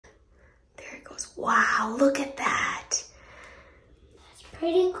bubbles. Wow, look at that. That's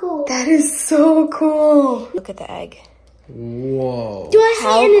pretty cool. That is so cool. Look at the egg. Whoa. Do I see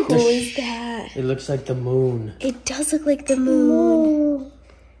How anything? cool is that? It looks like the moon. It does look like the moon. Ooh.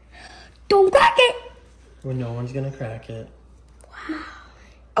 Don't crack it. Well, no one's gonna crack it.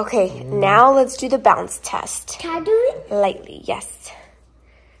 Okay, now let's do the bounce test. Can I do it? Lightly, yes.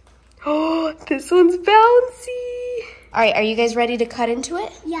 Oh, this one's bouncy. All right, are you guys ready to cut into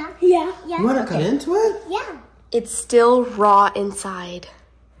it? Yeah. You wanna cut into it? Yeah. It's still raw inside.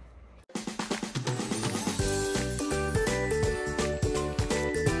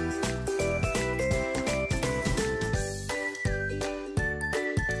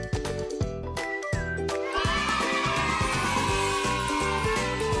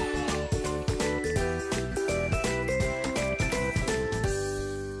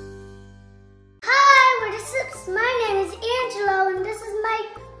 Hi, we're the Cips. My name is Angelo, and this is my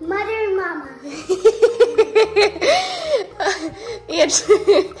mother and mama.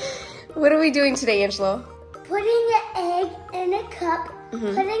 What are we doing today, Angelo? Putting an egg in a cup,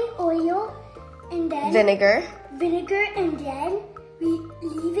 putting oil, and then Vinegar. vinegar, and then we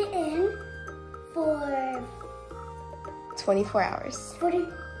leave it in for 24 hours.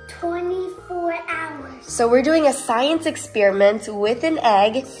 24 hours. So we're doing a science experiment with an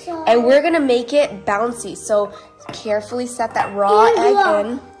egg, So- and we're gonna make it bouncy. So carefully set that raw egg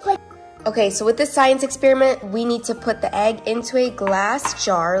in. Okay, so with this science experiment, we need to put the egg into a glass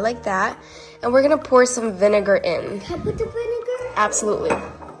jar like that, and we're gonna pour some vinegar in. Can I put the vinegar? Absolutely.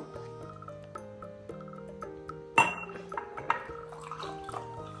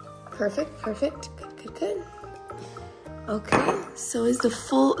 Perfect, perfect. Good, good, good. Okay, so is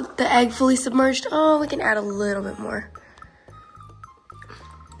the egg fully submerged? Oh, we can add a little bit more.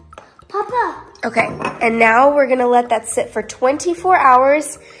 Papa, Okay, and now we're gonna let that sit for 24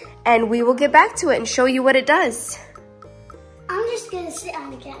 hours, and we will get back to it and show you what it does. I'm just gonna sit on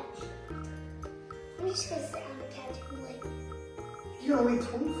the couch. I'm just gonna sit on the couch and wait. You gotta wait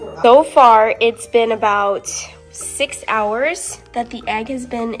 24 hours. So far, it's been about 6 hours that the egg has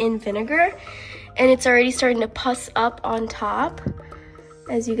been in vinegar, and it's already starting to pus up on top,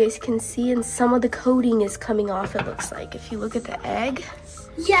 as you guys can see, and some of the coating is coming off, it looks like, if you look at the egg.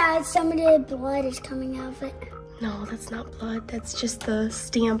 Yeah, some of the blood is coming out of it. No, that's not blood, that's just the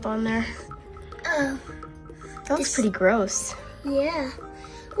stamp on there. Oh, That looks pretty gross. yeah.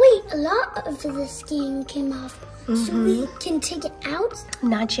 Wait, a lot of the skin came off. So we can take it out?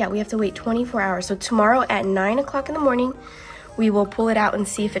 Not yet, we have to wait 24 hours. So tomorrow at 9 o'clock in the morning, we will pull it out and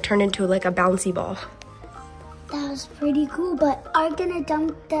see if it turned into like a bouncy ball. That was pretty cool, but are you gonna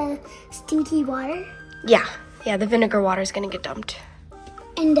dump the stinky water? Yeah, the vinegar water is gonna get dumped.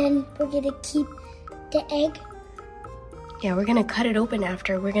 And then we're gonna keep the egg? Yeah, we're gonna cut it open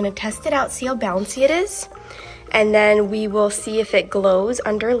after. We're gonna test it out, see how bouncy it is. And then we will see if it glows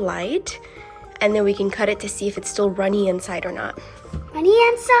under light. And then we can cut it to see if it's still runny inside or not. Runny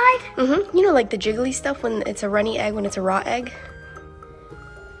inside? You know, like the jiggly stuff when it's a runny egg, when it's a raw egg?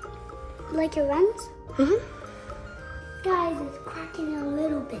 Like it runs? Guys, it's cracking a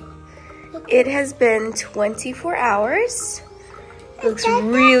little bit. Look. It has been 24 hours. Looks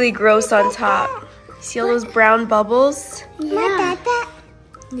really gross on top. See all those brown bubbles? Yeah.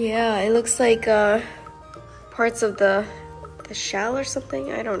 Yeah, it looks like parts of the shell or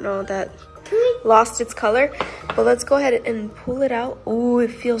something. I don't know, that lost its color. But let's go ahead and pull it out. Ooh,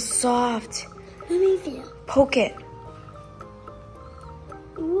 it feels soft. Let me feel. Poke it.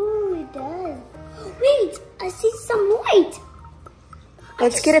 Ooh, it does. Wait, I see some white.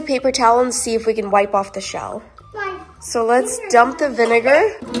 Let's get a paper towel and see if we can wipe off the shell. My So let's dump the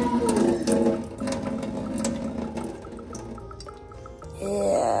vinegar.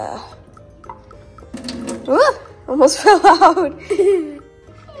 Yeah. Ooh, almost fell out.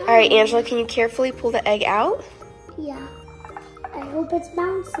 All right, Angela, can you carefully pull the egg out? Yeah. I hope it's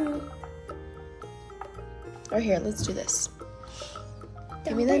bouncy. Or here, let's do this.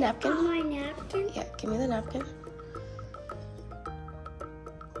 Give me the napkin. On my napkin? Yeah, give me the napkin.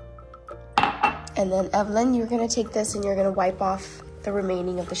 And then Evelyn, you're gonna take this and you're gonna wipe off the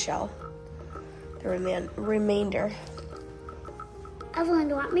remaining of the shell. The remainder. Evelyn, do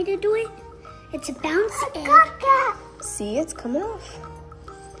you want me to do it? It's a bouncy egg. See, it's coming off.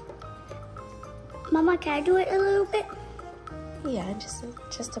 Mama, can I do it a little bit? Yeah,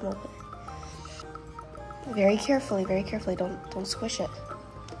 just a moment. Very carefully, don't squish it.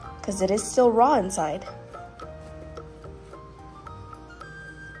 Because it is still raw inside.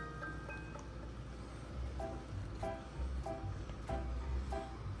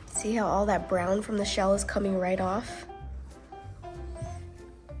 See how all that brown from the shell is coming right off?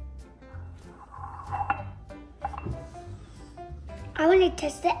 I want to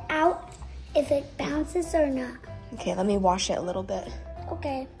test it out if it bounces or not. Okay, let me wash it a little bit.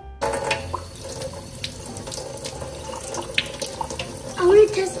 Okay. I want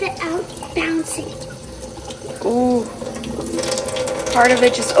to test it out bouncing. Ooh, part of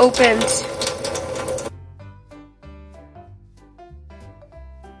it just opened.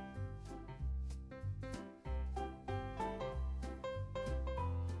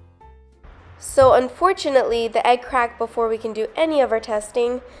 So unfortunately, the egg cracked before we can do any of our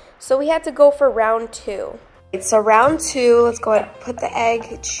testing, so we had to go for round 2. So round 2, let's go ahead and put the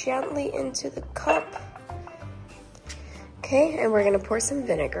egg gently into the cup. Okay, and we're gonna pour some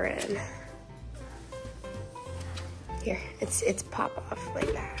vinegar in. Here, it's pop off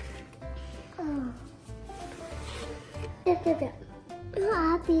like that. Oh. I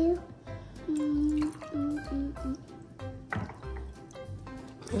love you.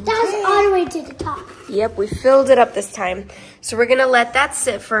 That's all the way to the top. Yep, we filled it up this time. So we're gonna let that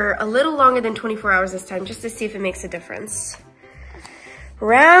sit for a little longer than 24 hours this time, just to see if it makes a difference.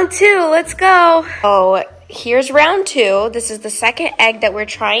 Round 2, let's go. Oh, here's round 2. This is the second egg that we're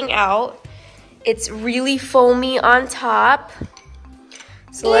trying out. It's really foamy on top.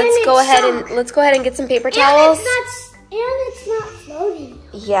 So let's go ahead and get some paper towels. And it's not floating.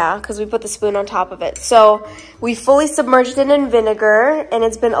 Yeah, because we put the spoon on top of it. So we fully submerged it in vinegar, and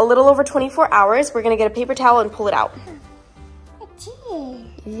it's been a little over 24 hours. We're gonna get a paper towel and pull it out.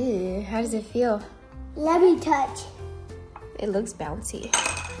 Ew, how does it feel? Let me touch. It looks bouncy.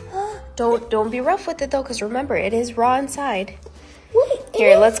 Don't be rough with it though, because remember, it is raw inside. Wait,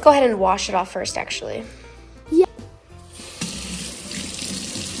 Here, let's go ahead and wash it off first, actually. Yeah.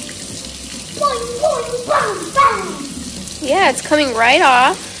 Boing, boing, bang, bang. Yeah, it's coming right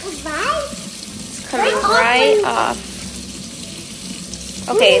off. Right? It's coming right off.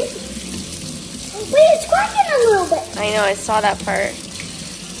 Okay. Wait, it's cracking a little bit. I know, I saw that part.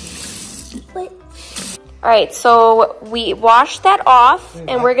 Wait. All right, so we washed that off,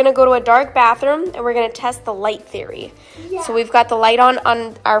 and we're gonna go to a dark bathroom, and we're gonna test the light theory. Yeah. So we've got the light on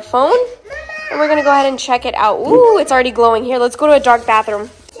our phone, and we're gonna go ahead and check it out. Ooh, it's already glowing. Here, let's go to a dark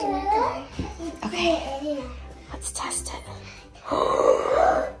bathroom. Okay, let's test it.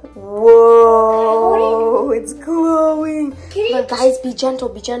 Whoa, it's glowing. Look, guys, be gentle,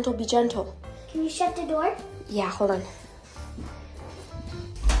 be gentle, be gentle. Can you shut the door? Yeah, hold on.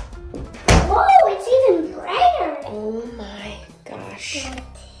 Whoa, it's even brighter. Oh my gosh.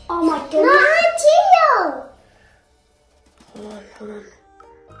 Oh my goodness. Hold on, hold on.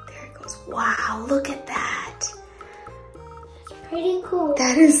 There it goes. Wow, look at that. It's pretty cool.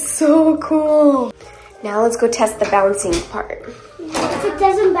 That is so cool. Now let's go test the bouncing part. If it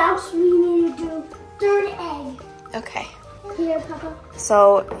doesn't bounce, we need to do third egg. Okay. Here, Papa.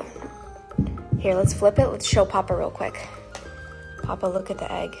 So, here, let's flip it. Let's show Papa real quick. Papa, look at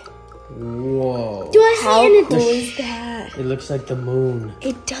the egg. Whoa. Do I How see cool is that? It looks like the moon.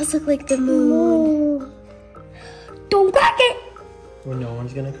 It does look like the moon. Don't crack it. Well, no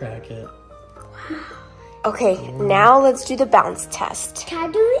one's gonna crack it. Okay, now let's do the bounce test. Can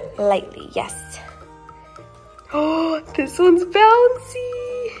I do it? Lightly, yes. Oh, this one's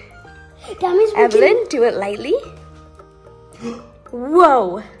bouncy. That means we Evelyn, do it lightly.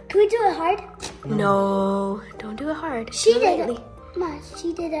 Whoa. Can we do it hard? No, don't do it hard. She Do did lightly. it. Ma,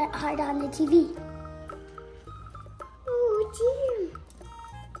 she did it hard on the TV. Oh, dear.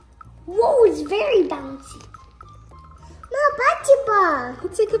 Whoa, it's very bouncy. Ma, bouncy ball.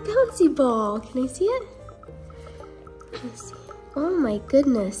 It's like a bouncy ball. Can I see it? Let me see. Oh my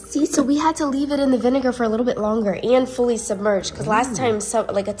goodness. See, so we had to leave it in the vinegar for a little bit longer and fully submerged because last time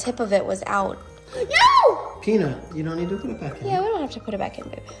like a tip of it was out. No! Peanut, you don't need to put it back in. Yeah, we don't have to put it back in,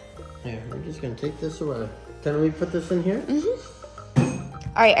 babe. Here, we're just gonna take this away. Can we put this in here?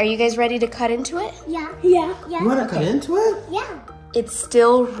 All right, are you guys ready to cut into it? Yeah. You wanna cut into it? Yeah. It's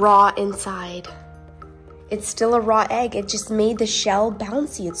still raw inside. It's still a raw egg. It just made the shell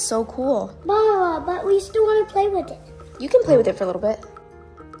bouncy. It's so cool. Mama, but we still want to play with it. You can play with it for a little bit.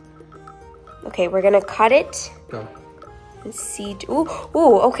 Okay, we're gonna cut it. Go. And see. Ooh,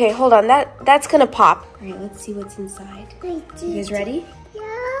 okay, hold on. That's gonna pop. All right, let's see what's inside. You guys ready? Yeah.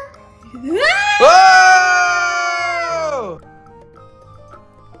 Whoa!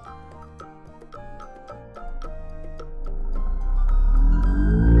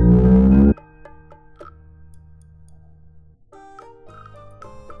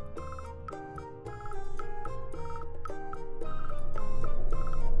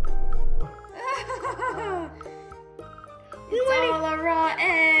 It's all a raw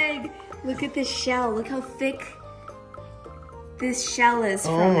egg. Look at this shell. Look how thick this shell is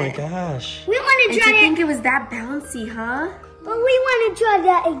from Oh my it. gosh. We want And to to try think it. it was that bouncy, huh? But we want to try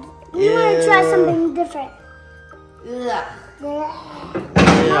that. We want to try something different. Yeah.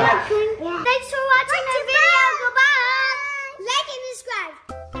 Thanks for watching the video. Goodbye. Like and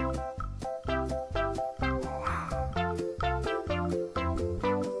subscribe.